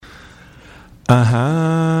Da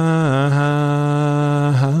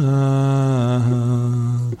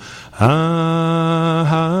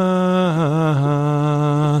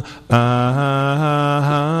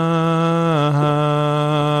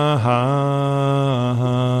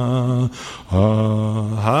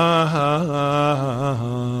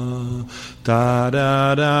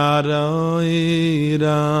da da da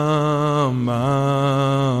da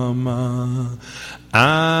ma ma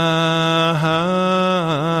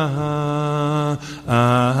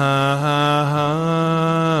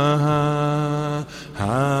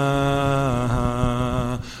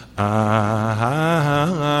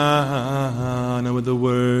now with the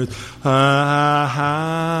word ahavorabo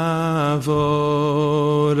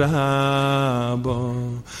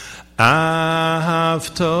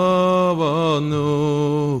Avtovonu,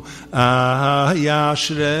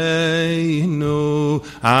 Yashreinu,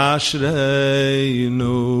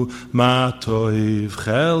 Ashreinu, Matoiv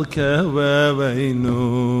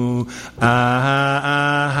Chelkeveinu,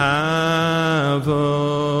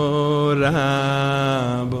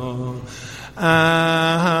 Ahavorabo, Avtovonu,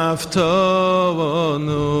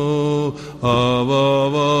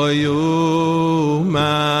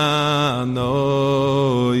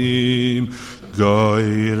 Ovoyumanoim,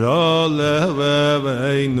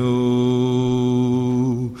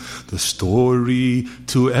 The story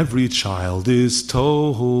to every child is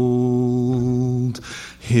told.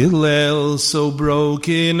 Hillel, so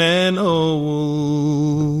broken and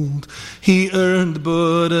old, he earned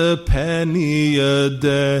but a penny a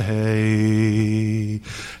day,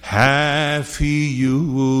 half he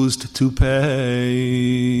used to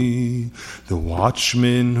pay the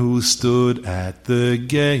watchman who stood at the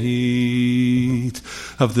gate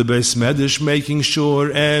of the Beis Medrash, making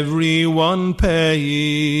sure everyone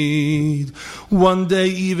paid. One day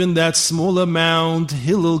even that small amount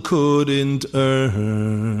Hillel couldn't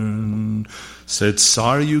earn. Said,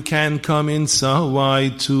 sorry, you can't come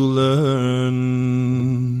inside to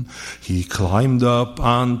learn. He climbed up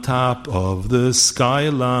on top of the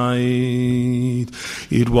skylight.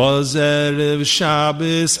 It was Erev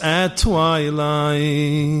Shabbos at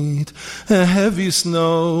twilight. A heavy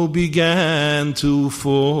snow began to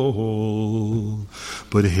fall,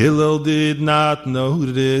 but Hillel did not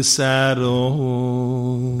notice at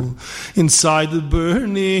all. Inside the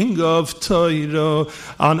burning of Torah,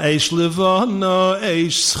 on Eish Levana,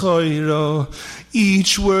 Eish Schoira,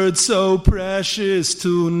 each word so precious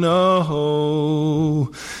to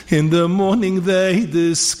know. In the morning they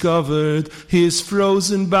discovered his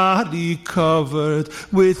frozen body covered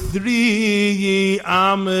with 3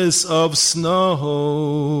 amas of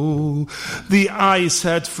snow. The ice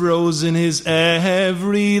had frozen his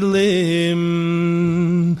every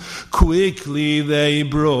limb. Quickly they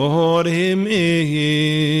brought him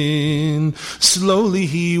in. Slowly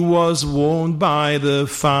he was warmed by the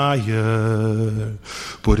fire.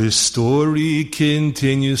 But his story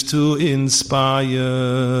continues to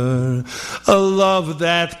inspire a love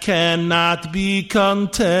that cannot be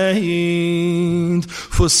contained,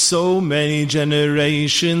 for so many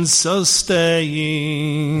generations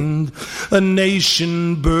sustained, a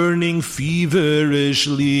nation burning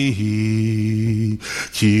feverishly.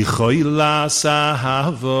 Ki choilas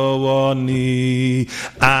ahavoni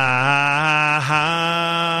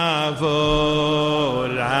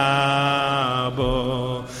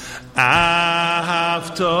ahavorabo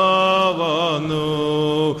ahavtovonu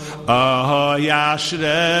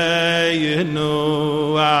Yashreinu,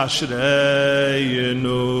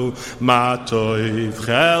 Ashreinu, Matoiv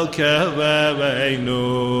Chelkeveinu,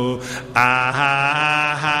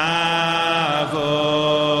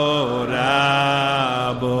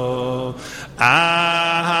 Ahavorabo,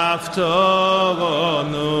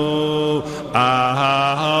 Ahavtovonu,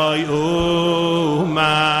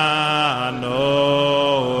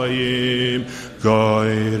 Ahayumanoim,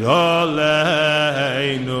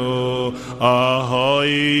 Goyroleinu,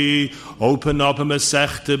 Ahoy. Open up a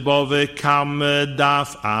Masechta Bava Kama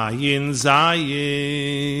Daf Ayin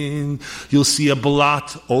Zayin. You'll see a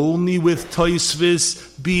blot only with Tosfos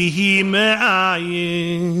Bihi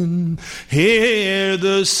Me'ayin. Hear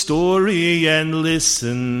the story and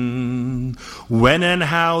listen when and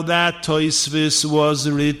how that Tosfos was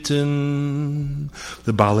written.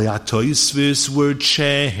 The Balei HaTosfos were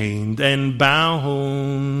chained and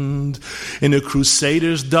bound in a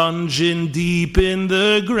crusader's dungeon deep in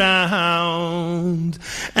the ground.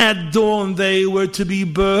 At dawn they were to be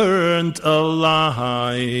burnt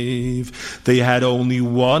alive. They had only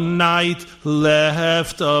one night left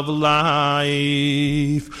cleft of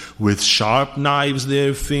life. With sharp knives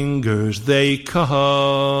their fingers they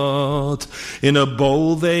cut. In a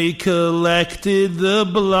bowl they collected the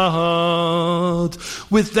blood.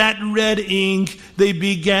 With that red ink they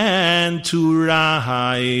began to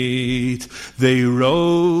write. They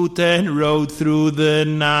wrote and wrote through the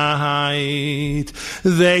night.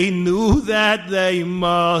 They knew that they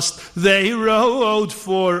wrote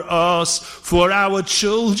for us, for our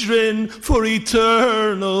children, for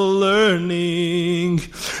eternal learning.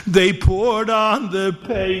 They poured on the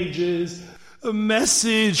pages a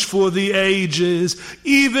message for the ages,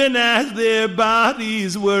 even as their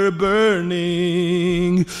bodies were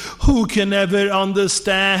burning. Who can ever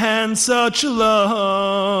understand such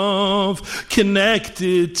love,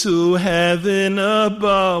 connected to heaven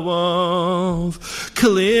above?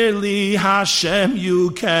 Clearly, Hashem,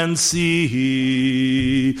 you can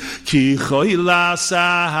see. Ki choilas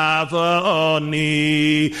ahavoni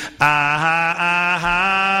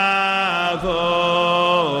ahavora.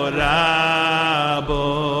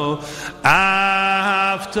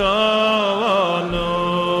 Aftonu,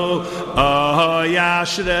 oy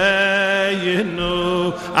ashreyinu,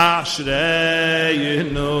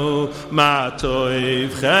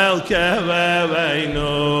 matoiv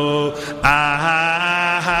chelkeveinu,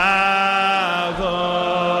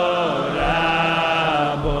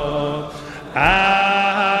 ahavorabo,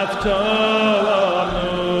 aftonu,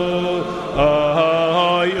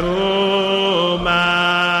 oy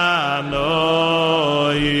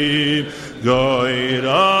umanoim, goir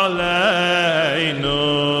aleinu,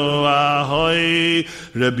 ahoy.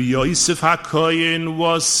 Rabbi Yosef HaKohen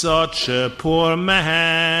was such a poor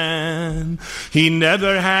man. He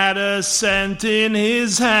never had a cent in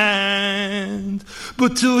his hand,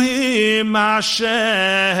 but to him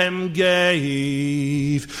Hashem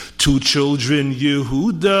gave 2 children,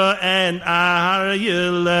 Yehuda and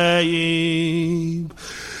Aryeh.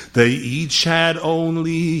 They each had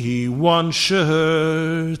only 1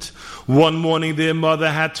 shirt. One morning their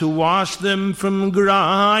mother had to wash them from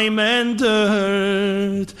grime and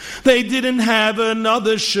dirt. They didn't have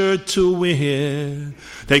another shirt to wear.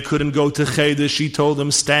 They couldn't go to Cheder. She told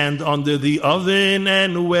them, stand under the oven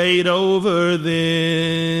and wait over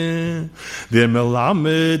there. Their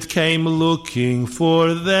Melamed came looking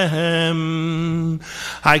for them.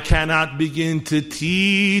 I cannot begin to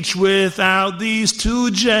teach without these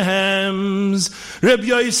 2 gems. Reb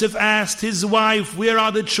Yosef asked his wife, where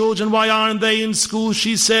are the children? Why aren't they in school?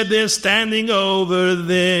 She said, they're standing over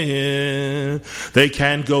there. They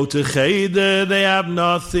can't go to Cheder. They have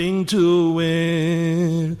nothing to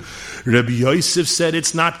wear. Rabbi Yosef said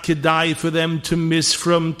it's not kedai for them to miss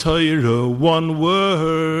from Torah 1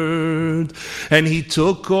 word. And he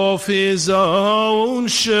took off his own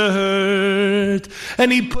shirt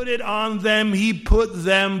and he put it on them. He put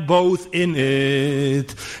them both in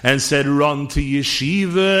it and said, run to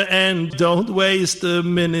yeshiva and don't waste a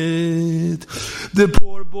minute. The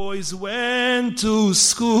poor boys went to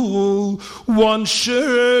school, 1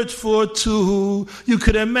 shirt for 2. You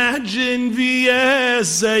could imagine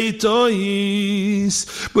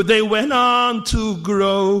but they went on to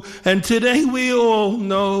grow, and today we all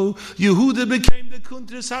know Yehuda became the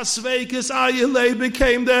Kuntris HaSveikis, Aryeh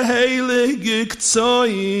became the Heilige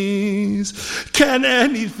Ktsois. Can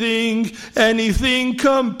anything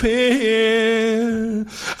compare?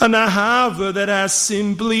 An Ahava that has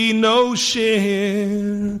simply no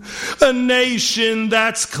share, a nation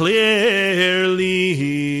that's clearly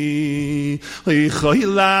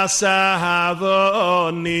Choilas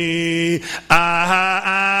Ahavoni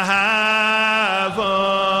Ahavorabo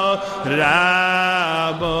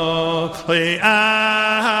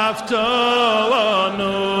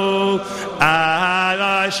Aftonu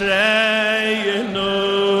Ashreyinu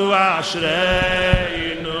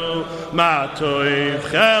Matoiv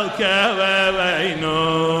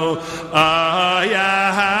Chelkeveinu Ayavorabo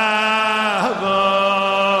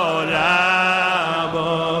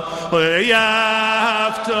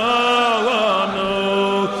Yaftonu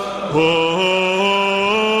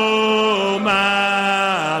Umanoim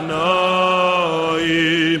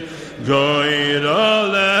Goyraleinu.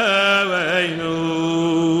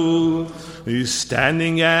 He's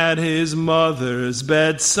standing at his mother's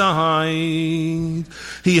bedside.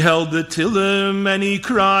 He held the Tillim and he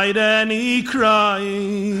cried and he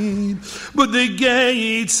cried. But the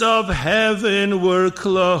gates of heaven were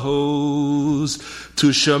closed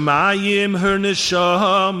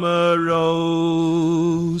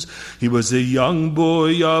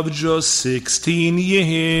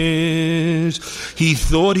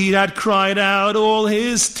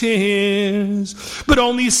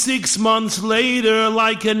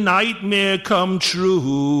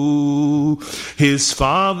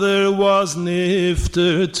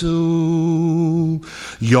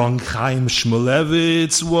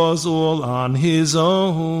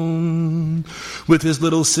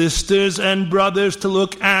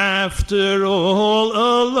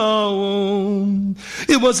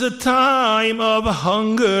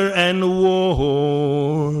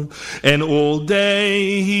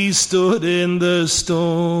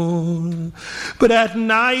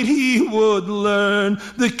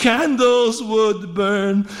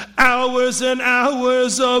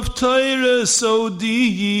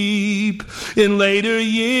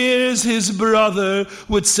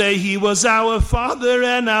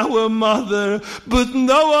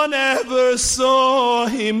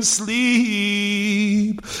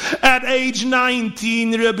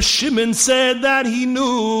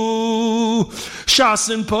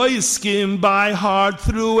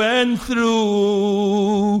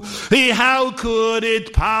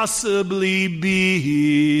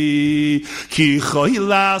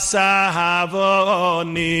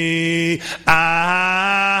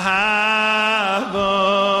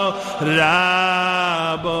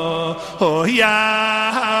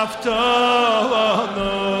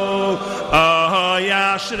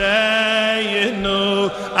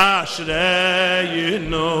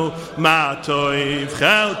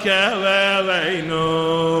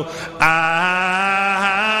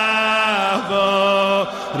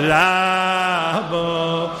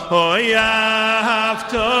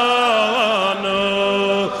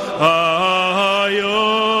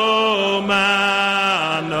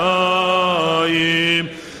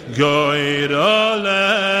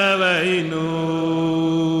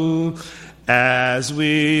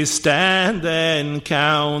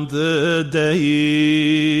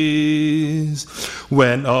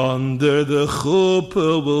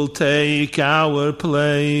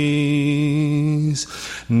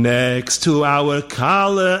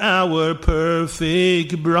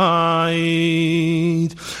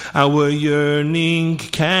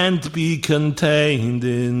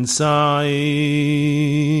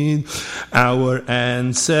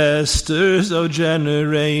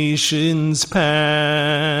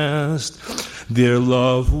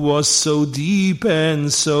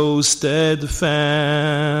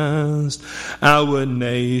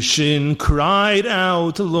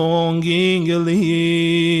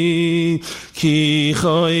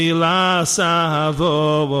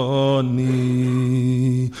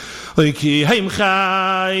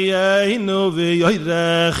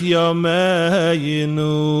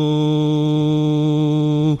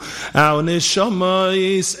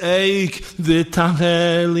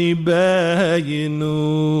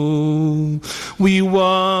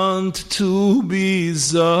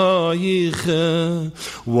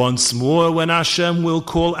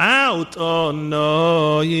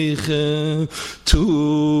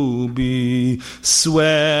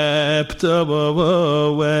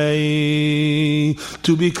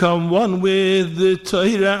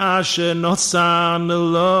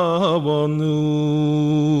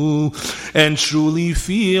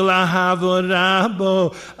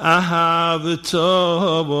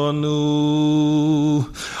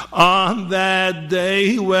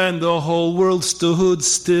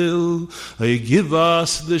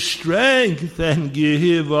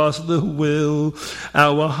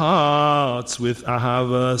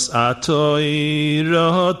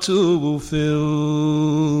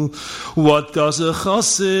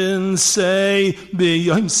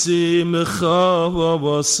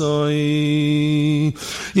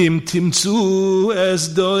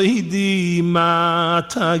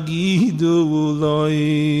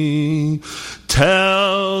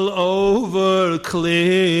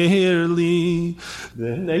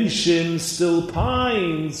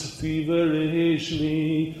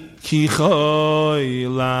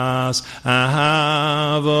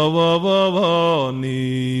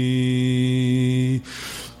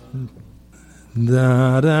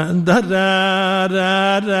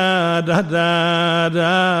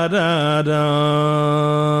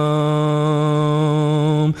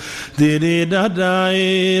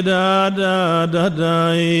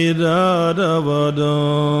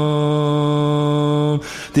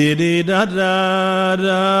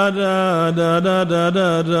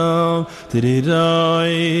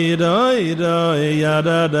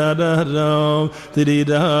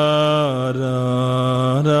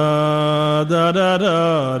da da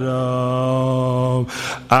da da.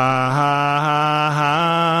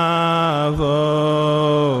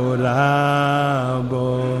 Avorabo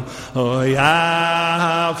oyavtonu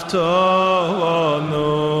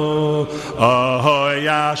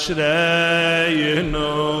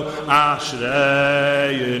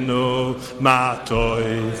ashreinu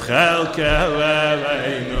matoiv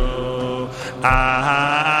chelkeleinu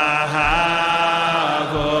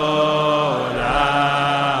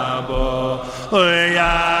avorabo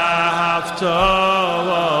oyavtonu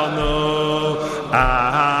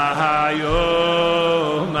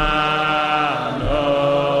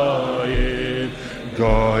ayomanoyin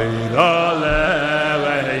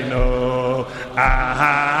goyroleleinu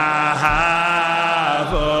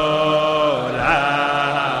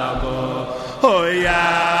avorabo oyavtonu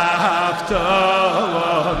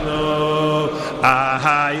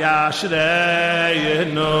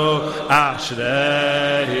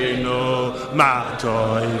ashreinu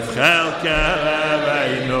matoiv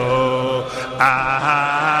chelkeleinu